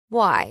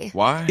Why?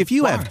 Why? If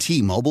you have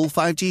T-Mobile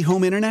 5G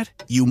home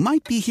internet, you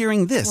might be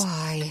hearing this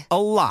Why?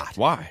 a lot.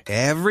 Why?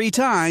 Every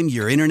time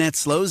your internet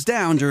slows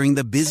down during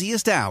the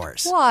busiest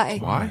hours. Why?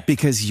 Why?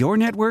 Because your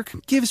network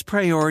gives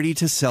priority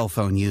to cell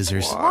phone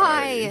users.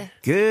 Why?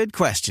 Good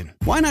question.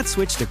 Why not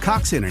switch to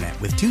Cox Internet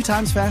with 2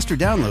 times faster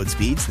download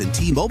speeds than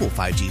T-Mobile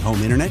 5G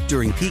home internet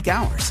during peak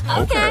hours?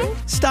 Okay.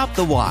 Stop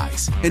the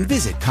whys and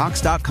visit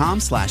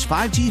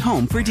cox.com/5G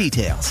home for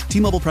details.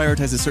 T-Mobile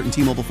prioritizes certain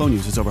T-Mobile phone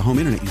users over home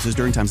internet users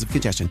during times of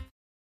congestion.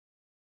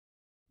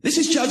 This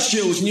is Judge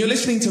Jules, and you're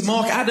listening to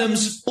Mark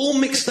Adams, All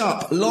Mixed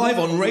Up, live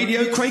on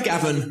Radio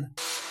Craigavon.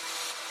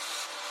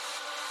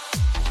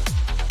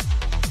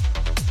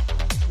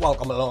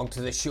 Welcome along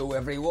to the show,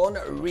 everyone.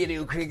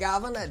 Radio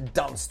Craigavon,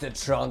 Dumpster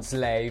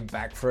Translate,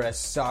 back for a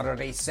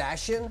Saturday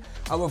session.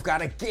 And we've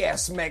got a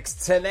guest mix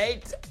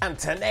tonight, and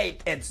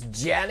tonight it's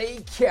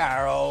Jenny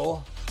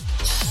Karol.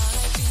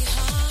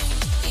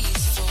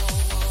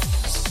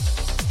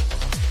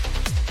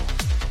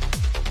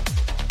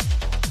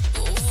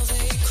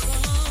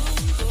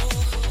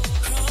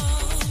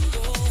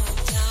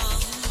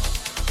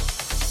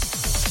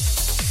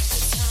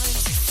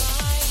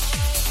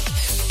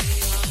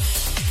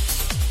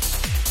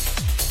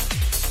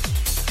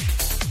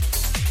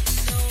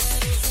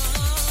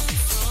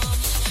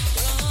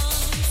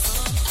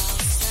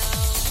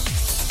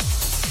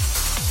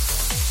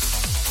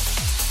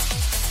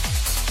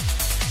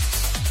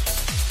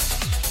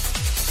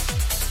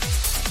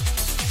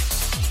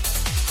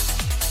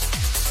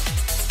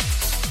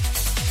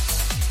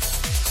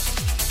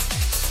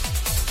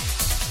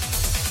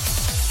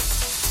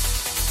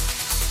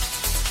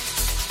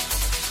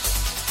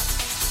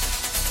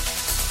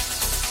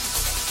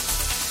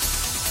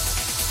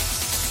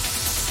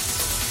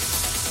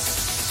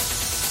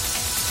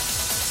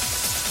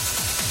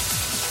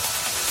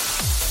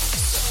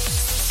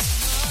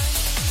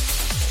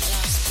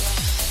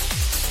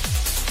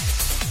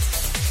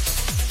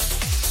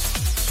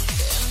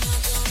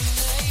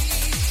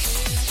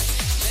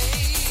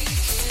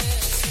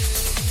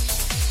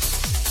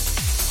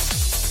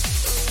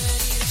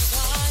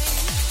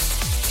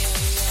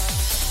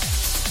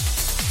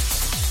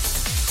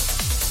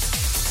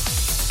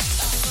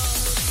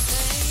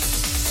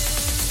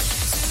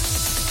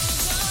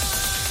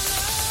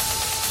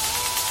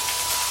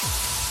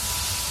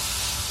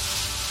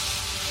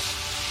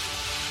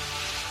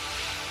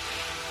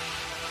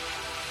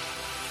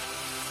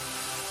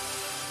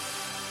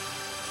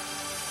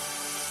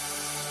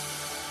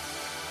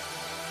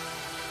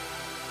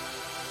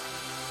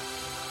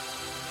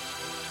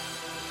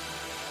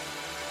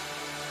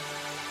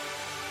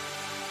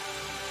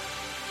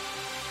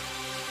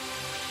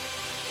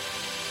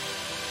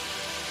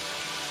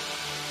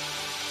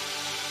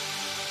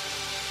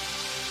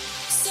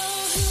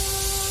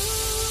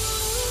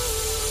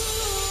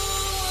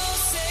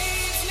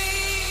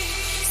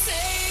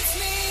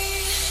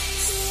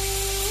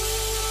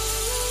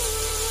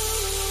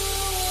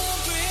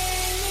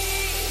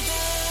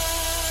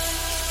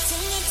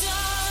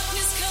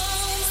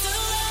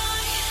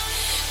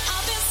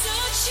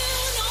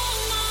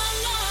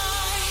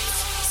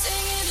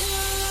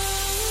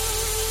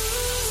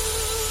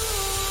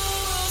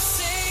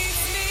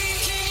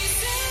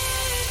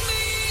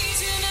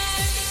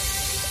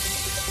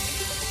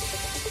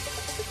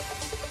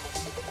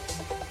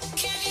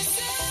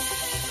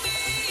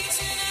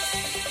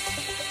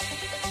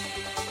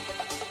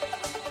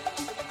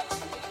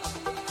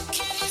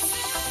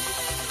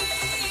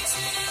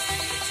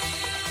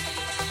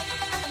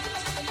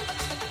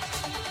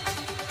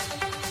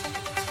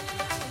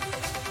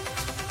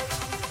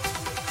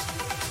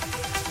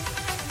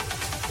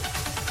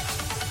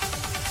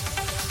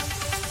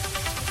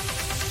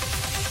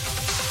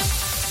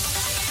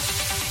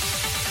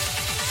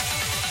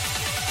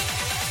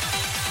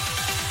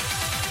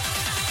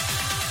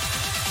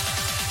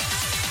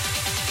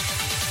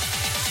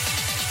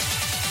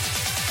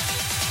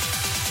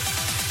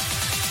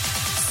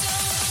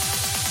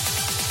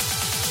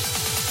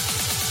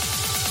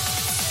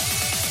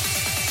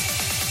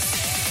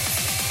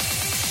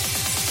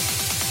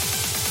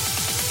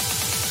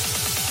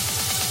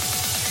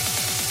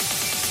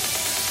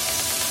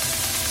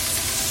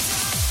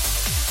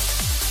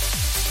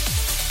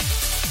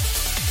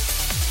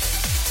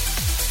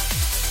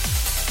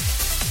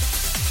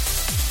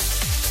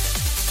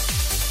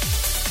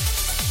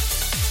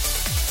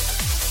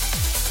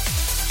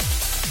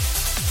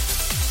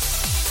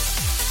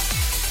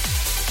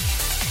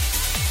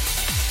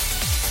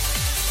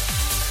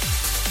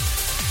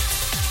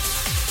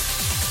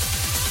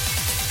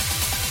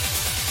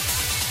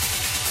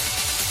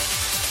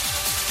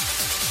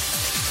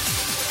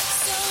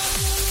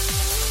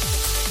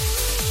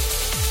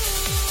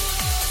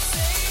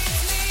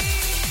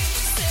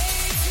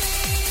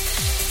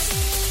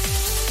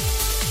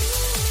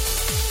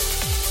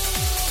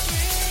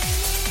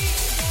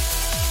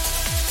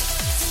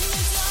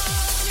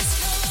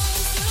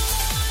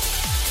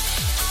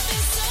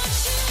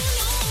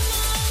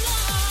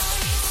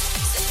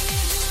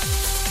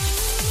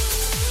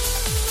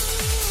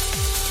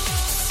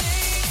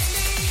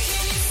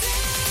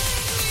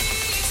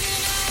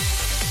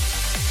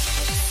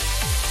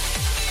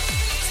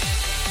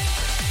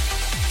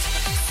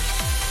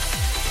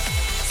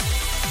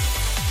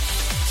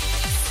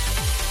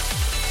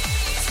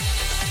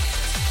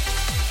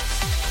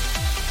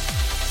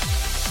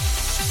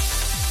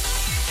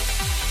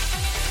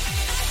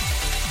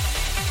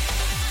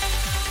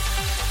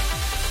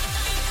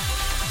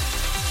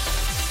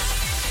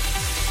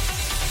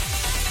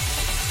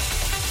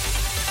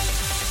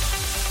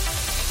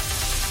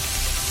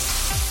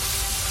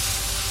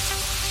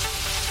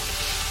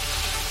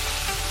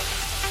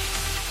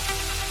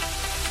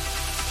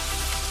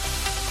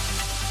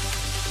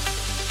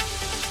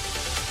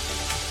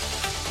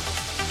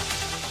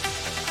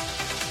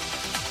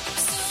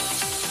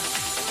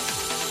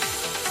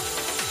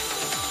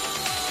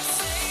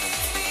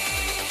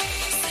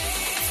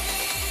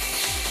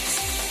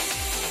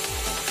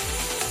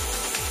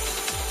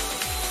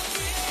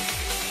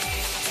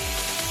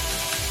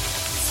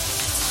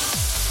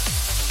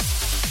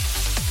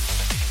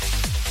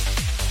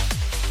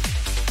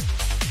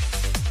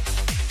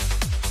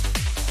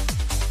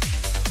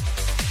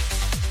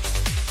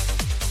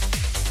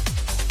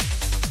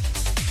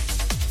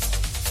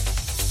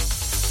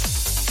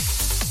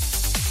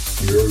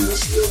 You're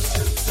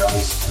listening to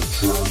Dance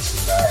the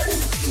Drums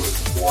Live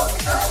with Mark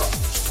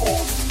Adams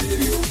on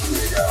Radio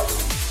Greg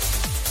Adams.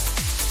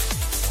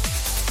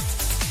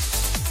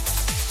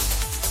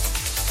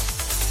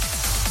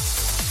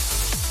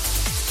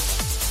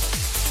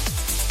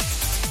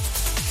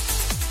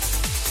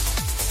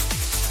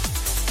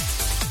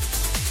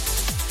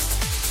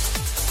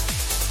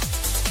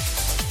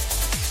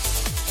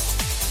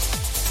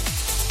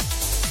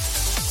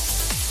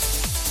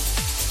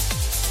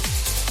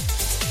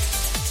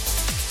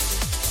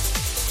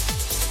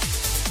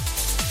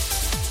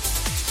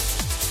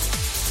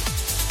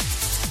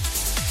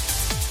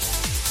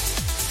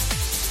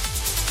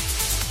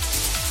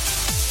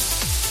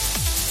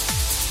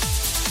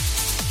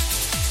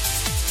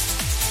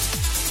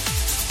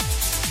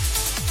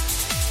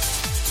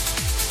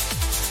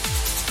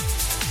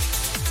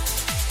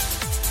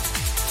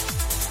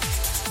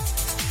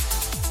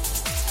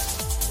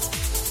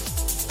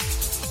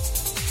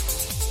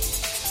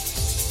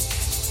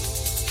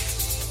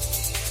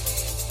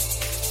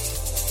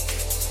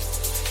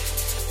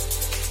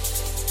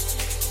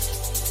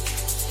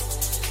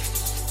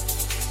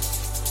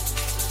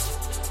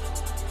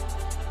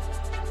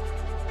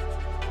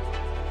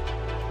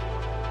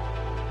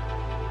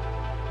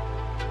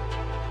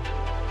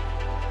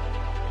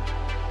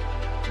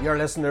 You're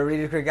listening to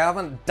Radio Greg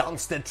Adams,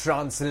 Dance the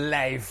Trance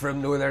live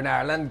from Northern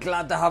Ireland.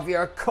 Glad to have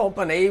your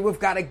company. We've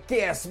got a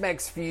guest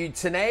mix for you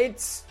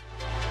tonight.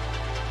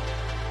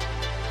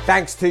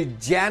 Thanks to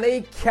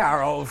Jenny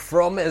Karol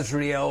from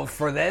Israel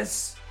for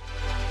this.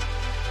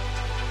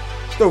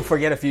 Don't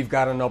forget, if you've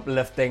got an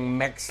uplifting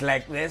mix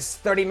like this,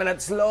 30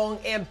 minutes long,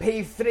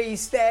 MP3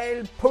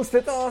 style, post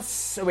it to us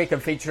so we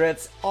can feature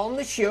it on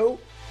the show.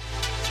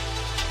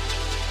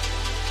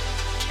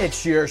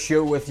 It's your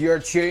show with your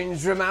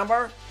tunes,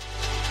 remember?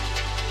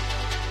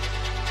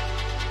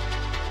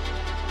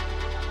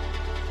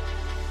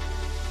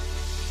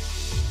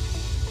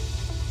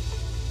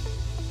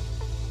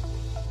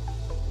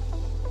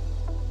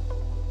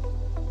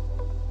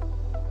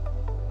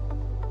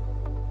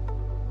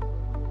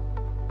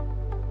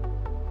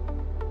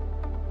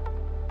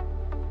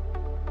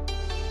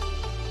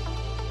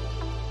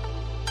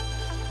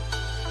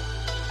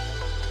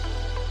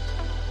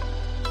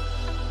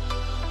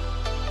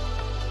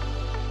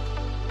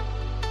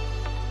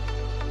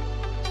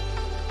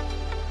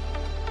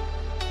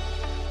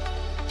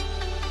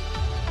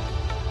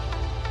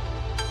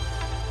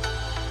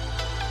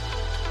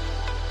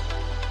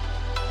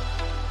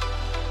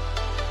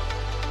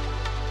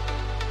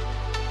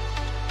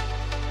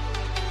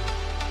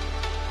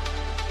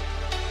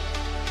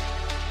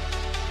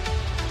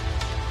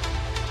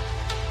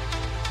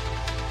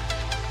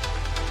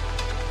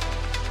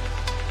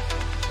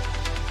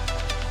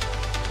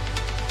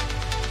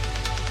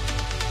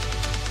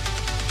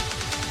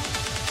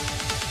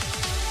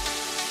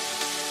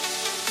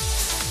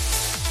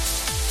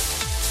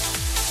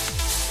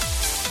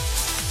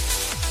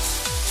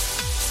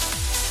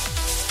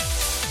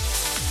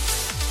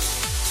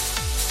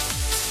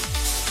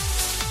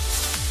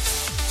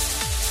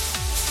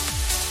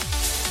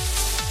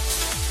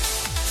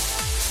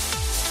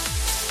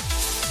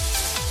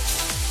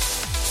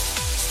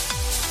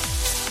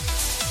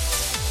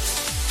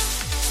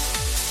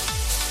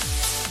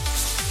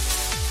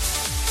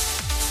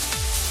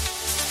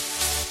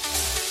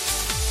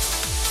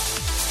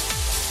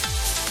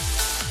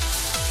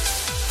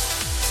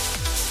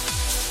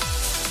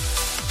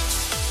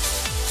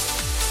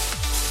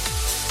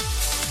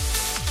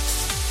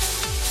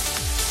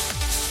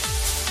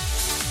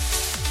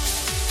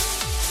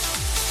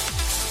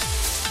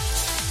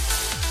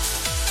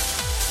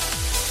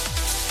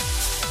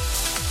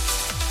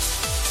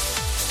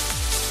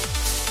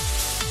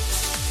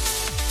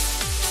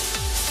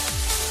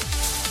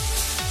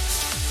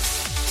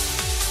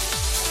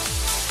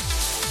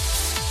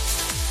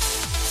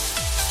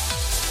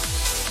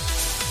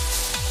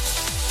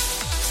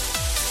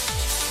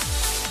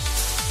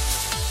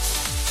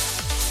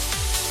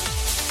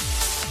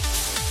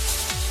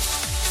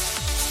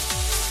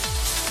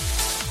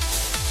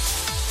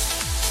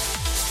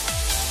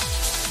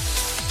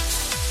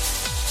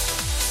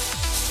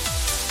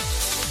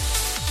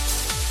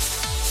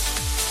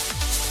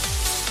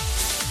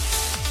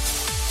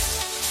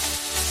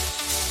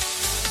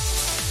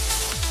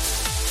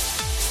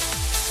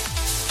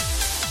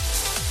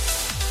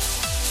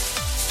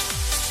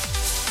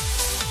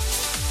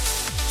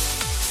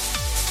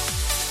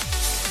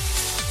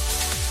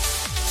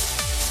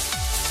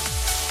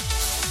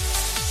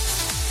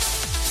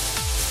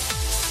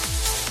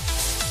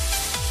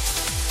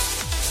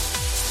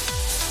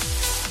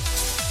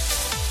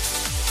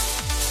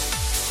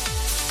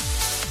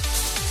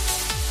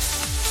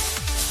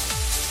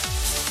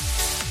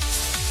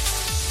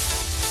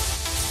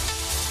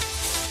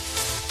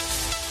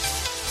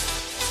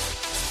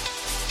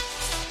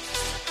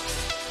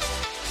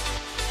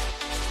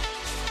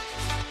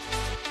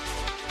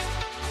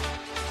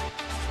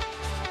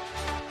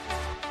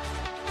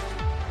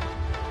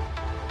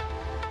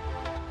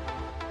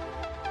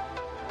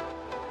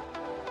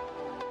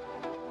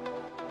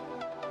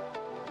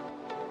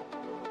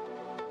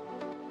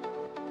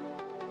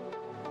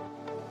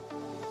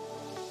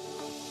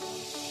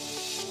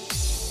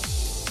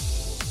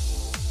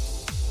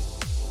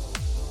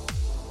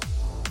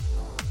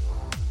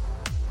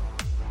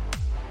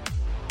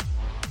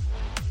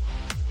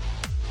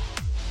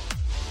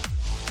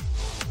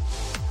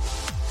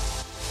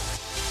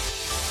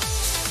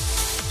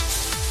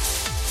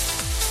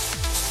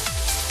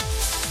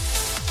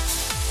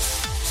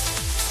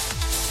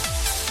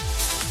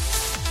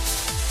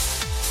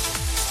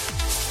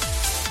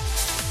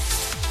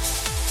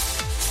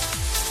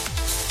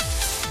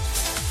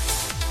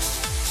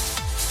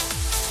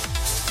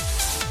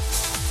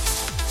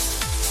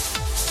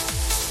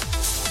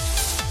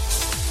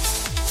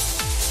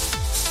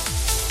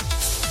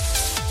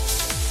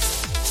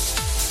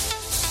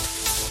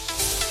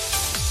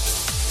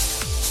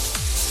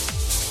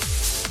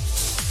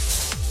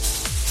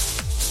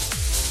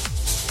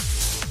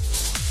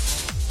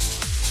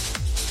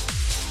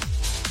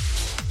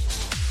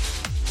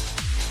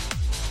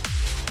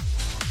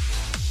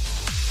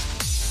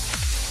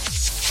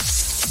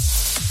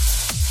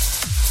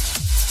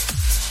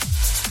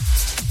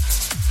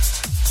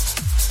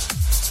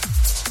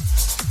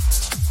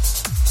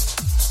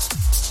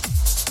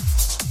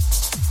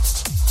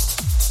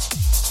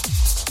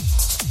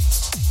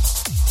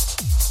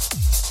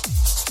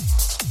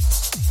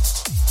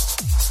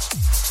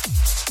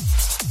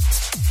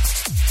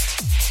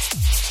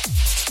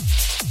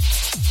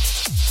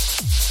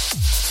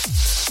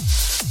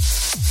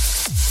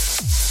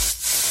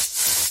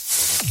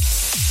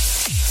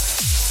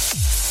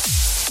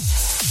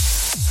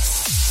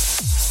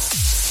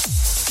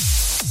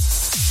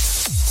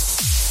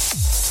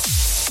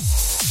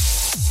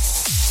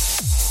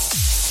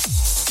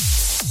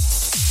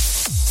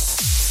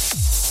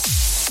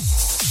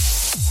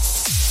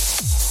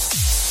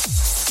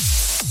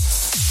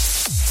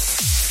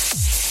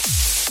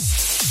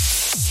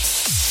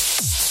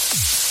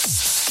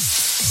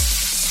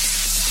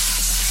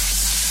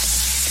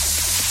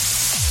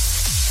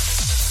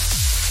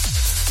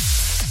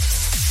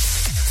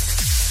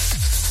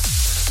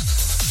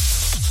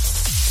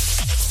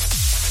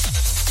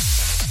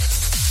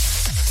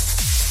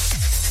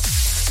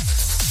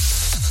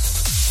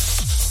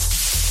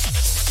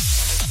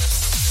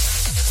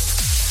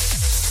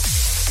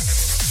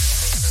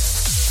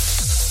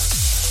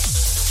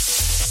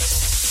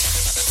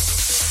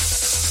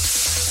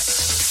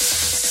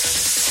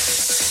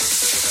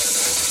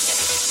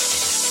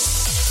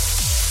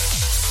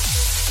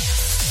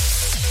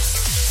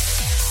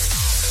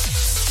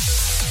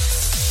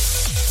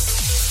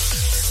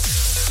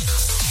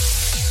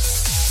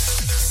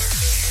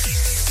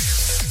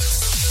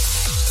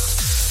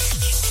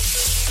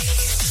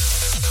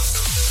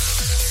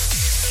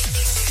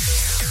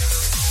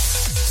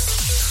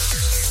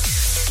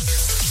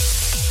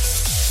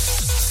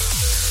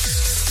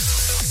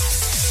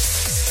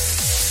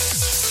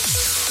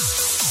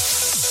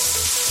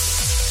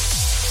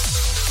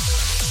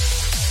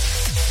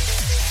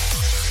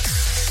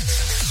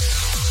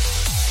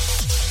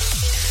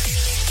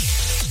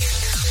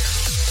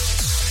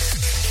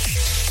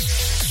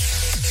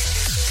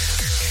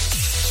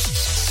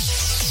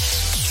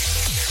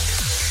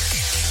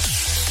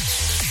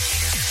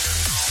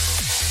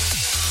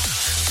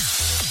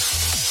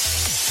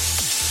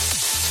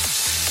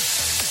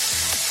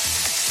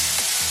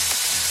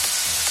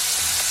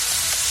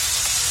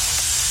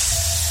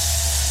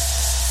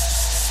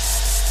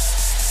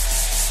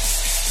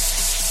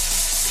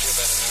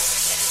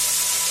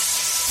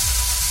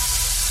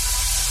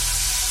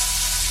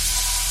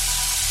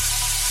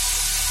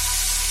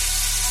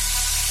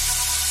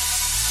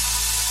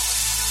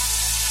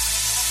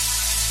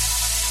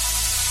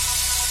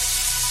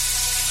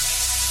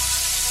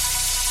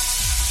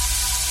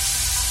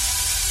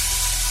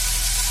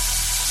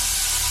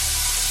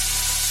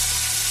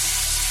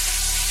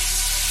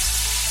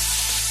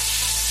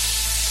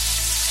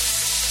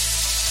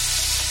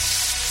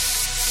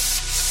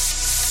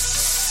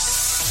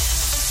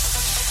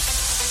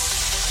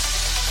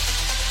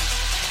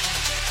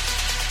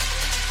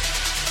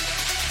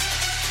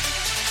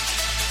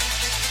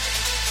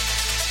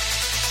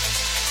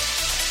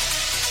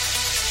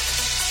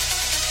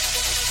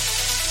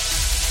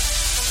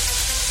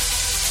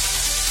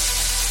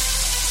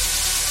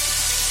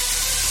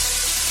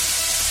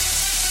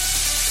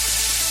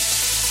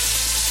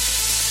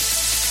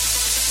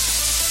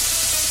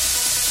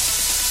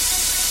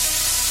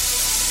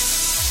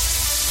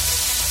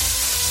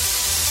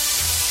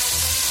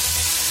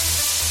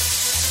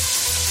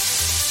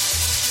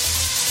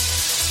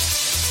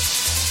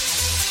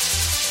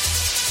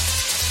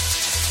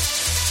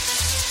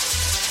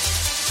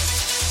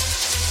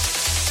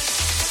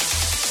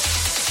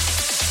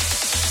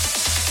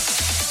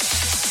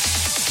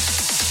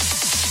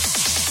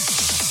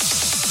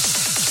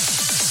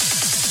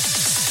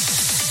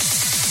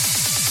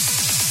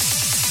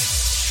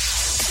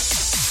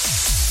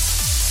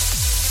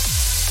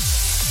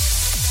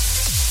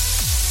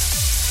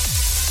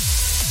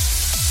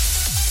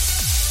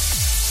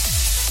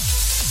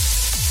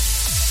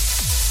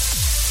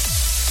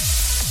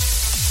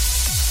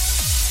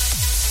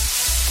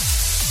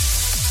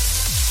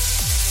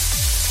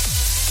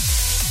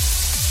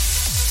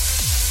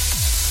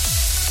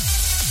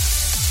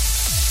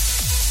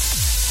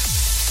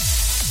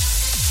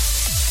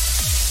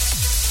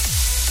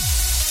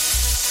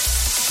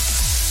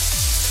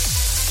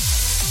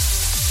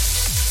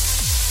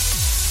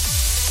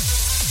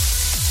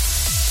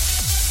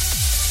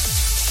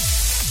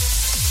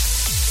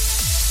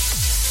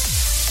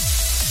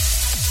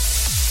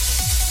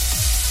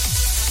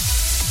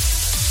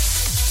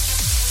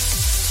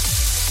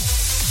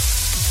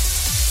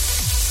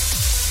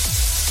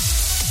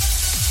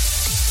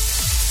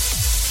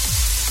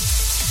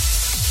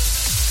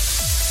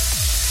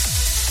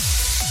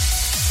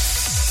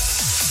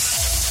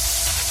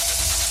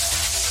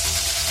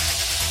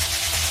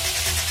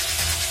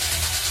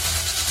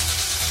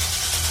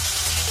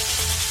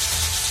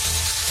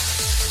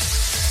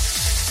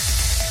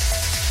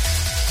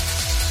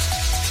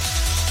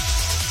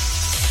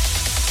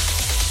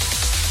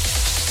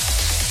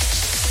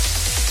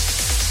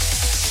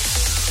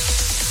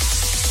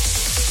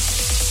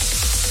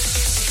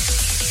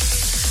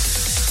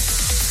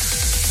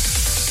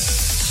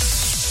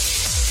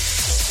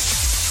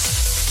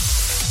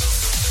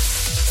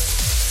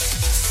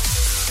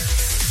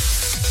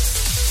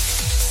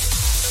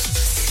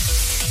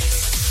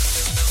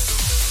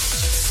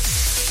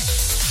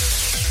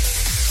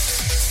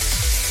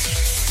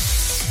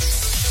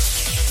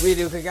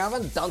 Radio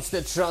Craigavon, Dance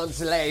to Trance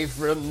live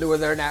from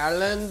Northern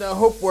Ireland. I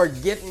hope we're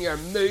getting your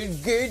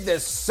mood good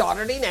this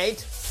Saturday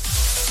night.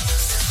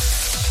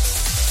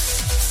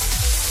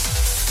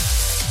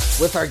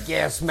 With our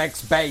guest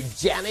mix by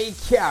Jenny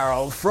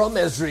Karol from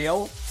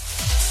Israel.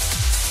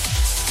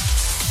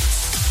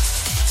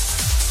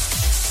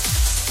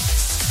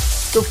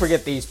 Don't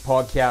forget these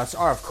podcasts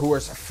are of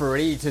course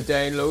free to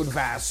download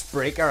via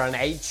Spreaker and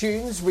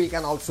iTunes. We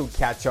can also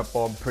catch up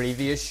on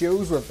previous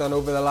shows we've done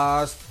over the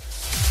last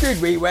good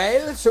wee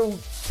while, so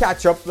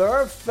catch up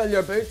there, fill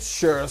your boots,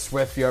 share us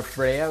with your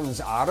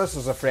friends, add us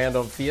as a friend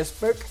on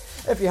Facebook.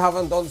 If you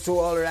haven't done so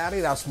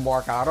already, that's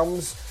Mark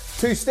Adams.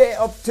 To stay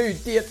up to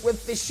date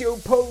with the show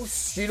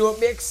posts, you know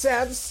it makes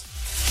sense.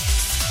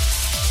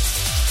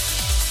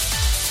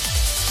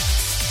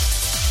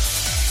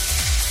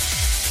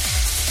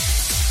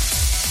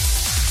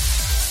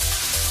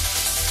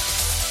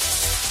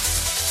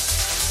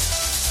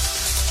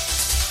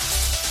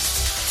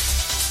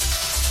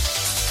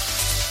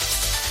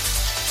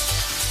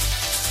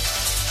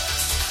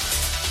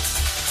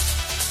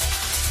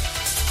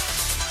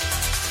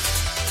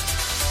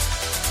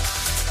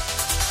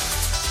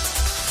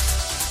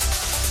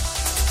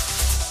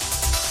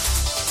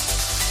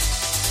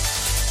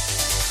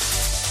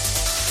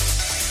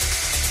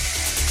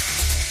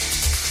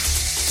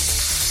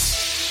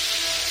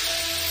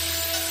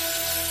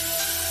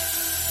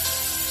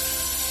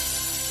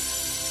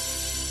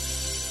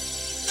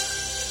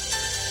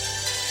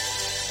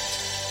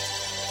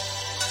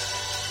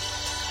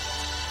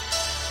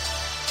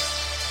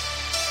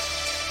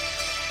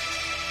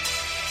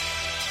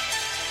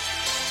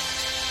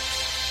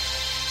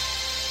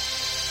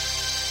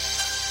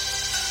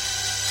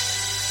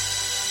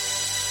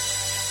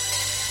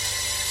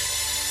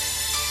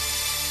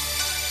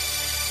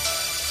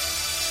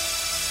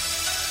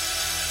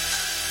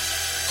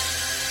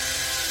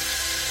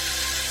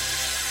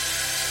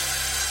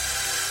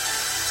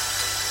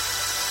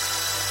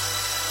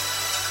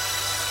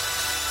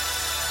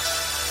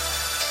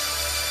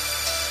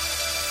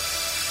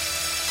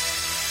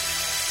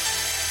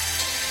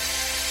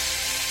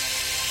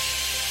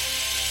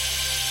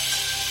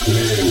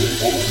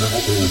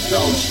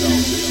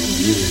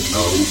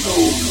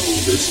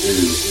 This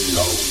is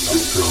Dance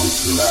to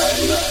Trance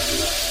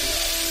Live.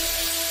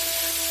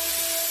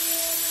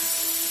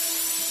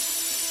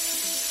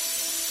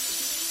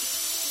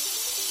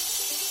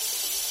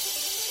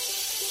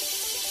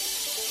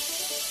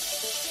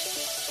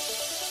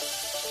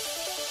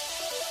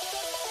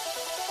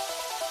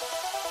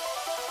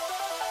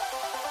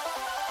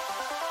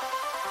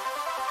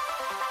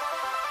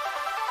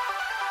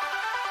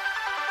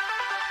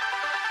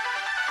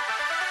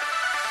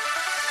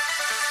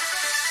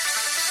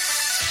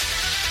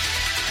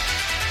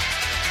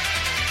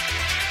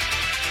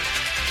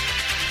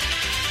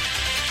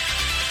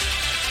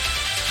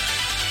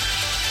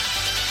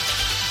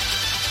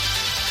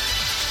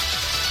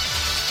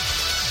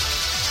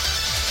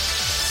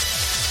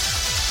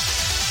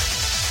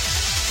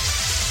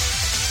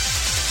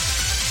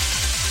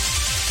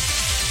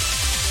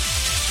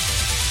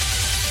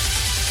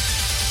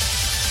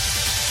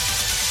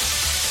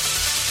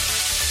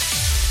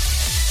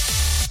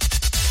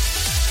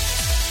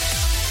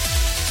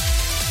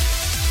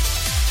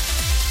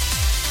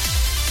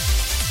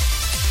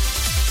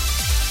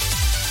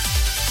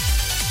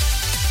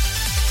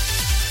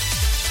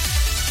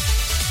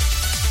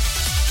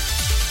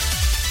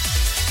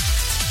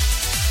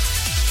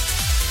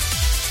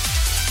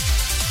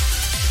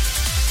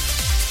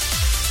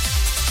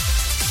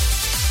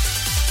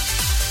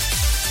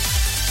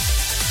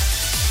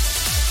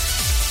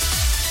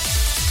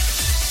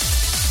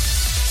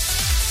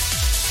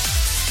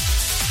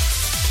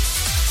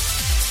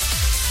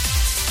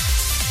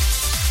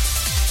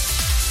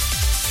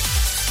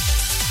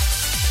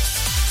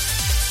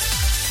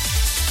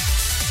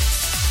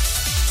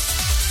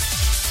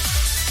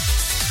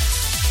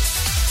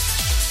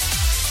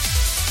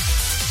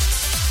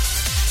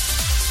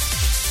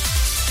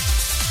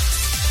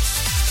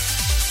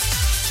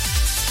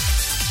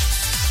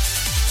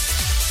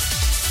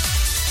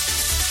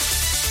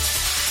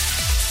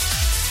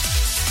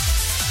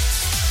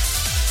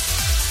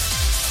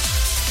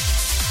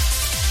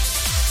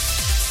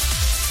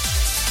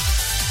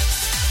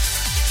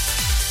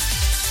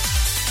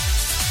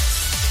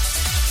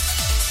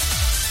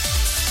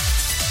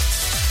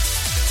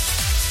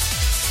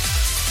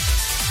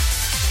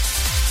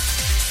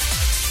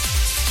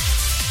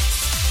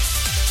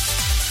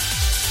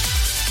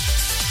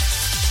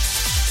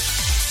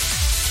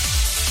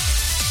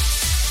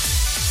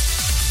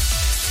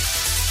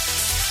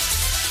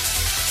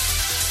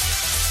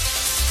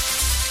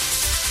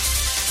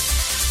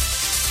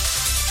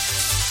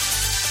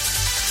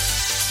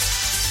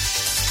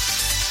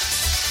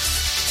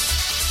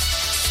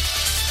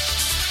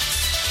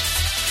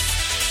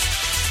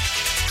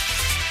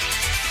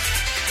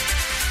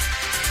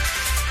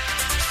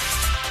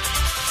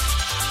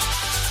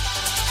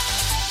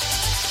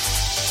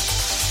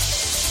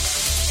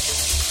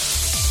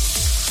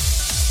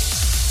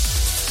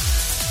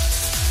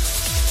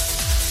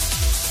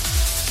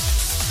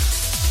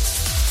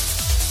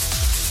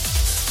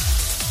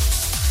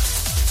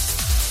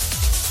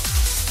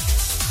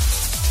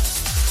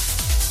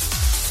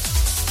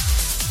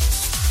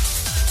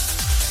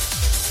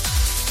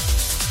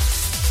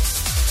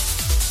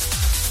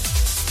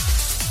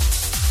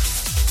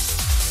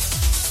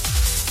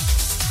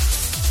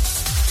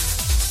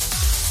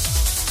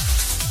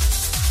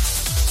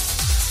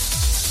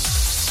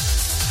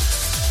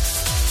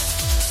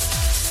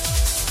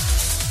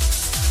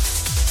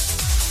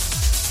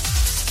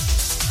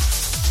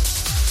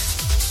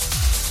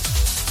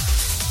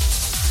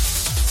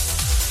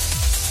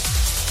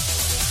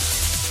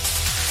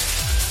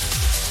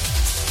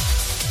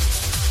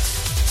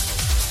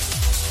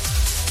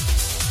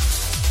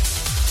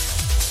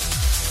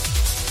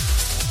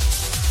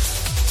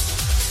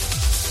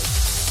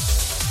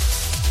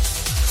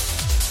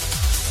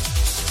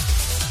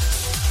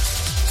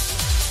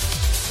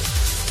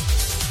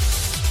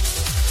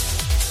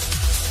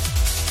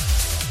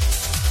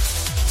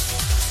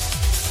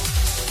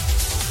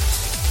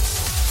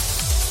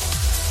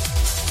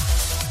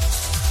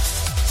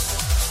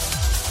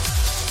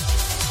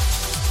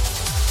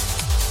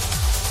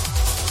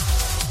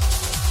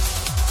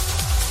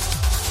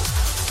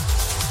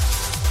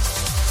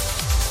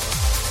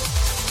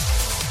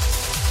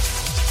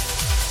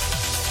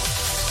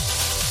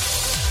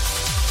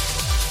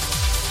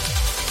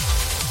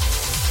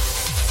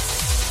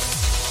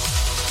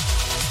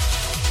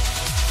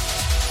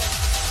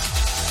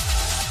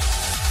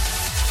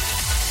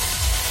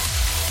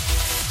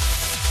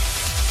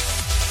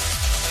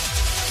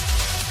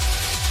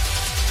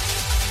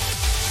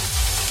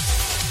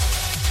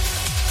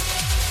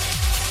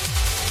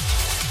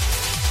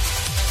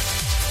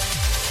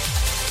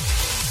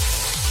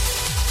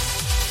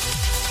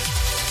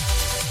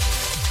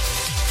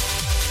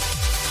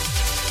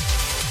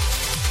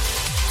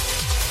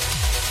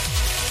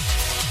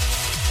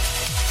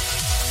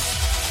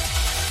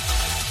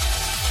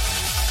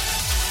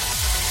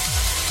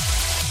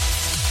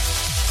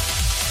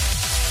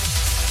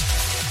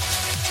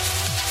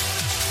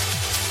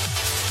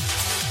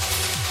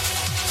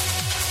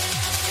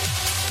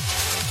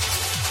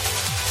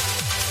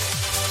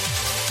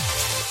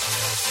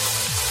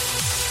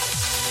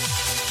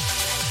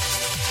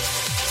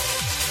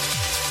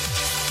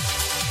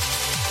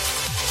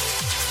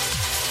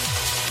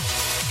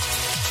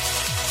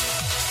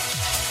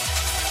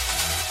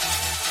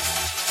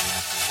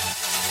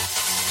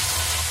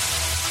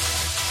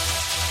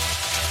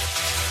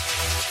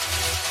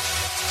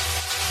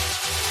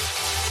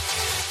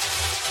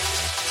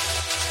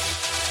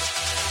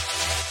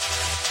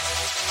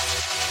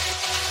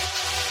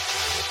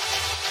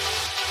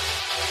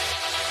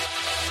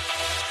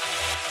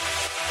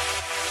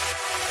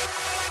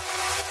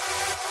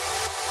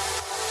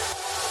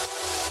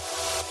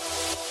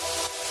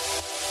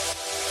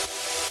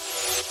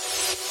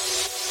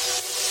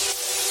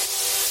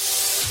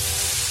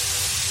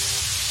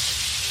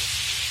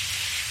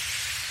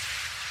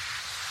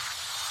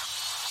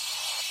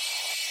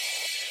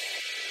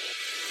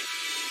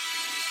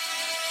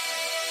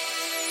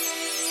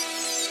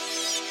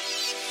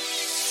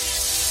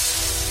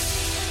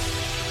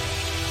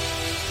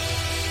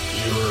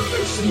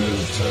 listening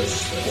to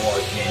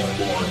Sparky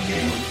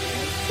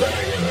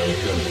banging out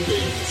the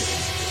beats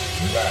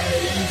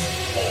live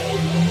on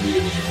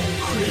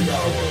Radio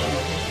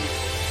Karol.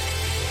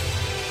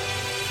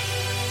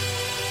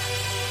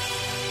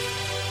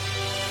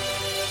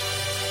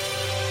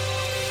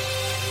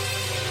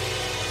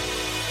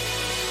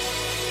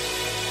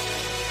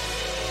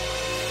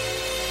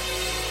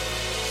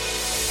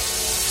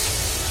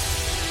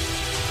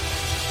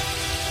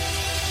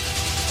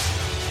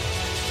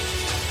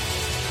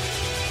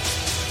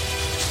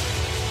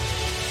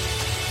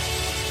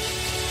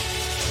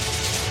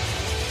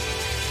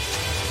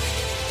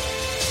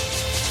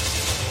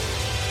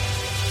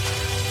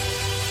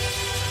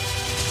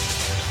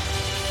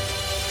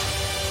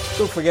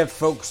 Don't forget,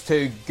 folks,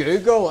 to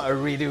Google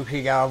Radio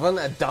Karol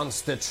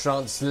Dance to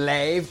Trance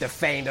Live to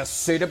find a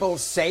suitable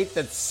site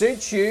that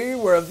suits you.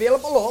 We're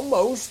available on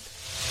most.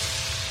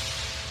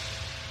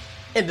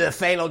 Into the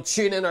final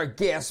tune in our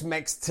guest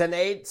mix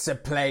tonight,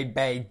 supplied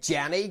by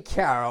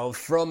Karol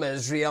from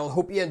Israel.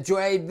 Hope you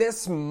enjoyed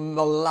this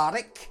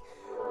melodic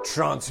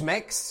trance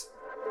mix.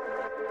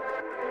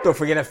 Don't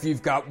forget, if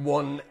you've got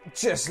one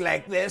just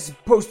like this,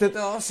 post it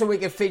to us so we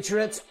can feature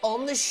it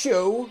on the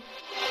show.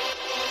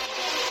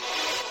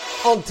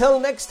 Until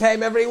next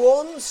time,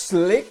 everyone,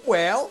 sleep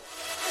well.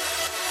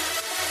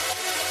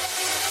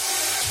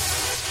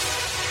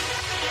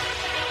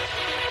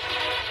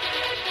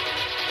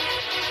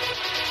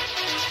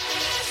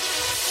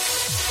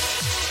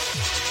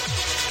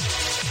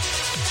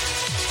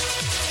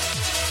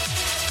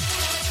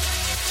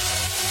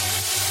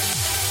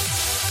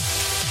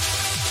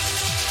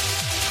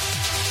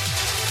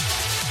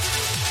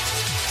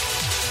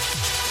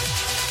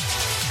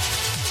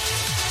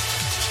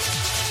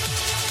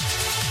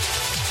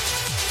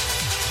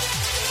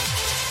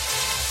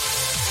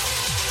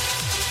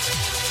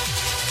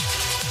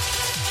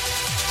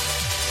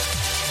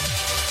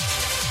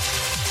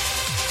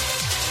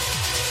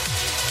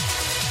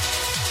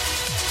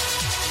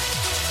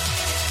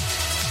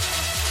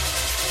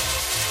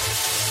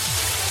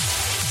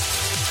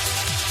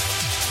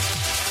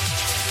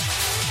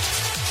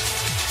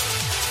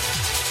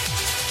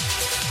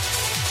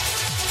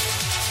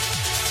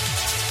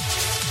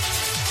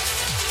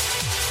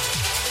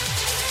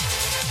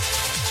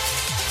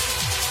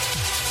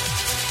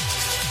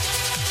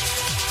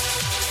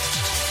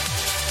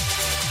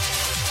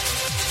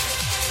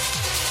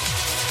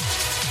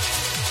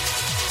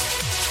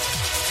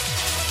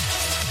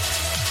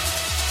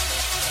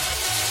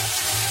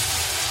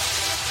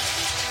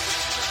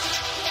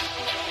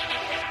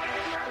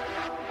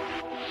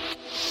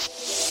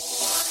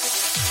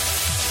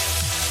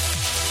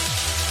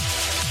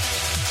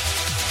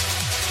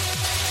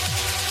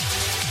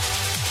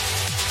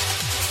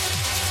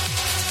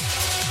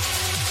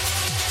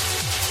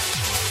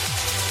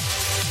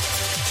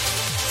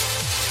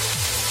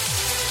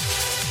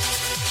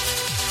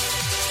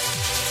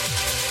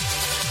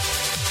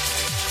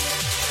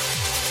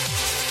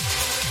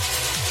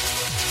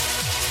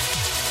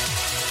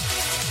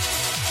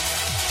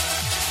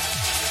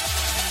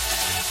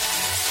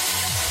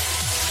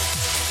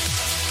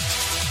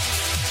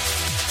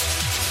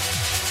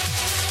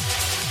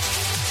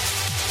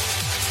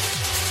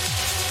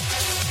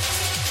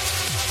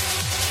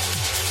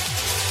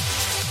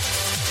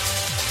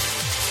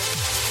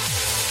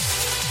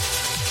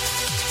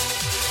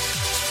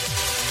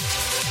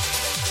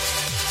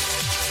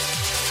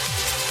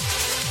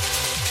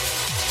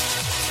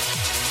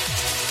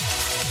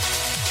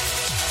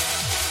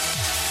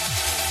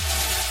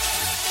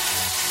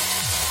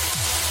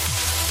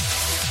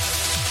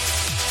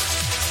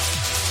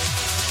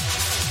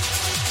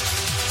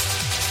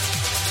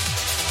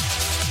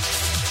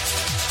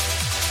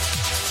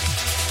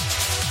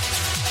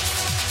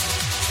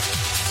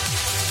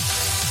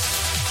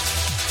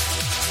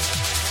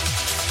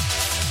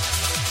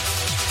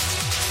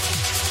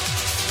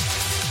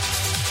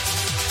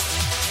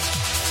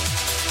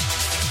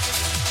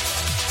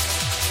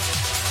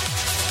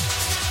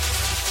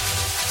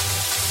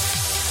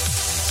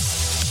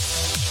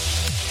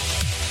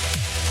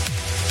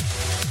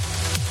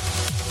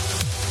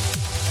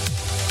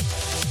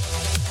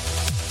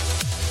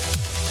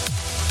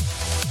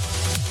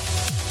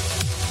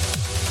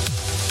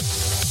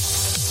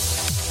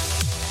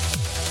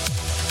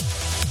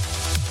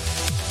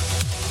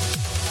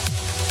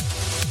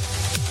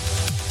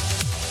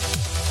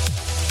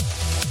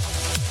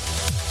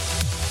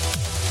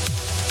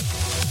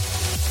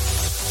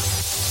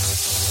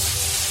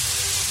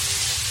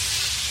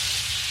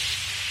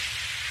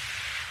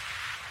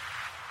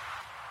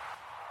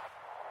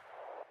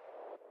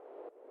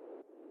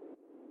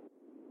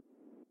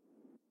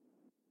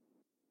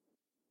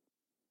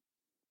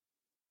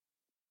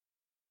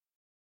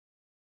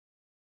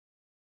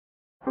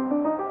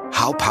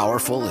 How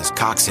powerful is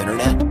Cox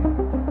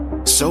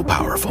Internet? So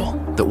powerful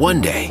that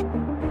one day,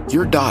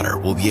 your daughter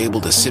will be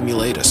able to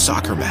simulate a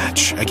soccer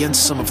match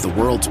against some of the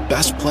world's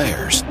best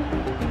players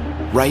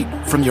right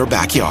from your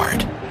backyard.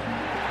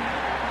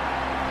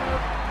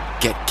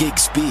 Get gig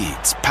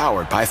speeds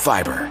powered by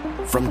fiber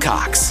from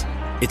Cox.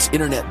 It's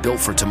internet built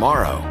for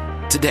tomorrow,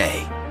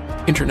 today.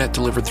 Internet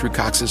delivered through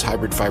Cox's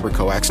hybrid fiber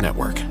coax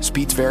network.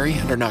 Speeds vary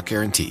and are not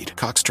guaranteed.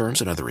 Cox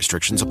terms and other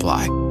restrictions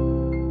apply.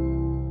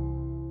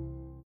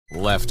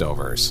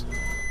 Leftovers.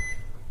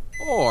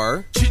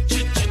 Or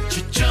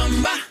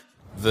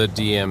the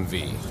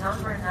DMV.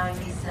 Number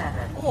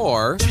 97.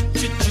 Or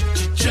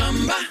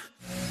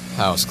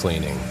house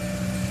cleaning.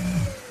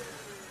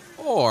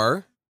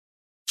 Or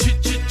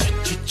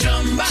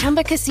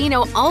Chumba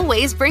Casino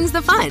always brings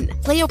the fun.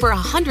 Play over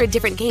 100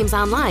 different games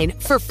online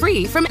for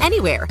free from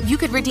anywhere. You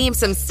could redeem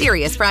some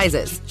serious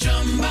prizes.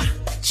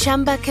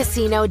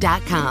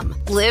 ChumbaCasino.com.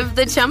 Live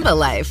the Chumba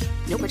life.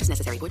 No purchase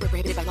necessary. Void where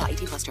prohibited by law.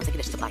 18+ terms and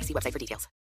conditions apply. See website for details.